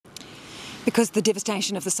Because the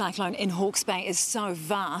devastation of the cyclone in Hawke's Bay is so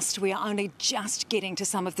vast, we are only just getting to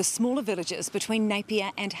some of the smaller villages between Napier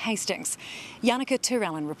and Hastings. Yannicka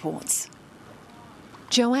Turallen reports.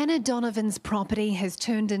 Joanna Donovan's property has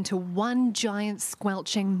turned into one giant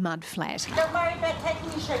squelching mud flat. Don't worry about taking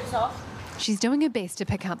your shoes off. She's doing her best to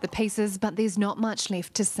pick up the pieces, but there's not much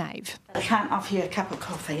left to save. I can't offer you a cup of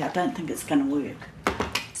coffee. I don't think it's going to work.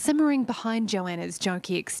 Simmering behind Joanna's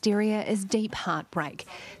jokey exterior is deep heartbreak.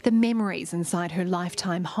 The memories inside her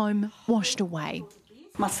lifetime home washed away.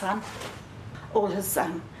 My son, all his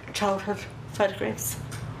childhood photographs.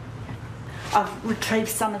 I've retrieved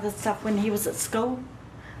some of the stuff when he was at school,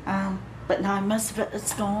 but no, most of it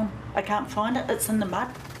is gone. I can't find it, it's in the mud.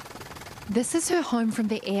 This is her home from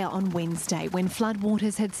the air on Wednesday when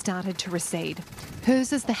floodwaters had started to recede.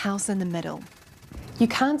 Hers is the house in the middle. You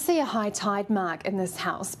can't see a high tide mark in this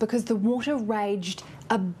house because the water raged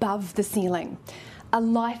above the ceiling. A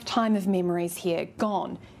lifetime of memories here,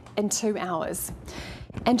 gone in 2 hours.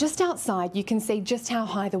 And just outside you can see just how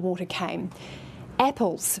high the water came.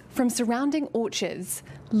 Apples from surrounding orchards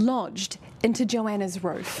lodged into Joanna's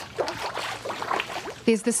roof.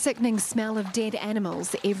 There's the sickening smell of dead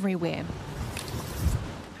animals everywhere.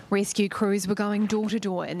 Rescue crews were going door to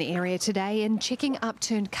door in the area today and checking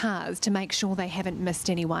upturned cars to make sure they haven't missed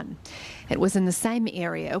anyone. It was in the same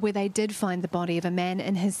area where they did find the body of a man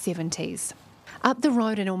in his 70s. Up the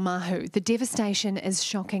road in Omahu, the devastation is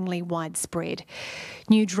shockingly widespread.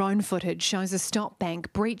 New drone footage shows a stop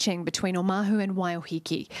bank breaching between Omahu and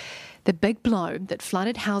Waiohiki. The big blow that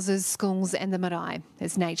flooded houses, schools and the marae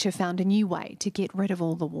as nature found a new way to get rid of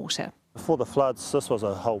all the water. Before the floods, this was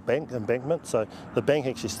a whole embankment, so the bank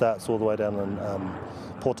actually starts all the way down in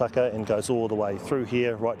Portaka and goes all the way through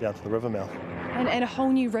here, right down to the river mouth. And a whole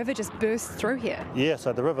new river just burst through here? Yeah,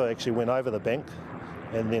 so the river actually went over the bank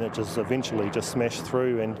and then it just eventually just smashed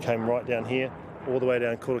through and came right down here, all the way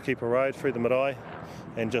down Korokipa Road through the marae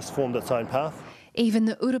and just formed its own path. Even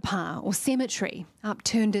the urapa, or cemetery,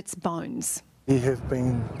 upturned its bones. There have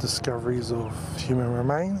been discoveries of human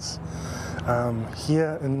remains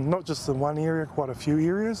here, and not just in one area, quite a few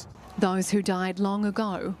areas. Those who died long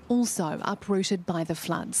ago also uprooted by the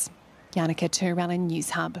floods. Yannicka Turallen,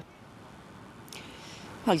 Newshub.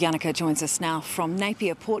 Well, Yannicka joins us now from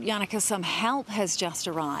Napier Port. Yannicka, some help has just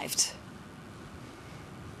arrived.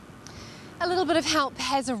 A little bit of help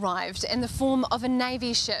has arrived in the form of a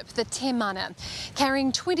Navy ship, the Te Mana,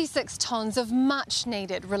 carrying 26 tonnes of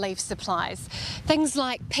much-needed relief supplies. Things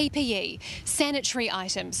like PPE, sanitary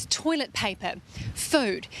items, toilet paper,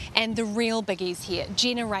 food, and the real biggies here,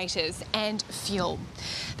 generators and fuel.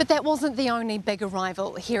 But that wasn't the only big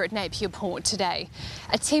arrival here at Napier Port today.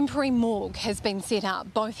 A temporary morgue has been set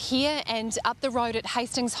up both here and up the road at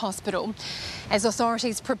Hastings Hospital as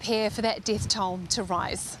authorities prepare for that death toll to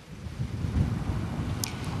rise.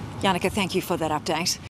 Yannicka, thank you for that update.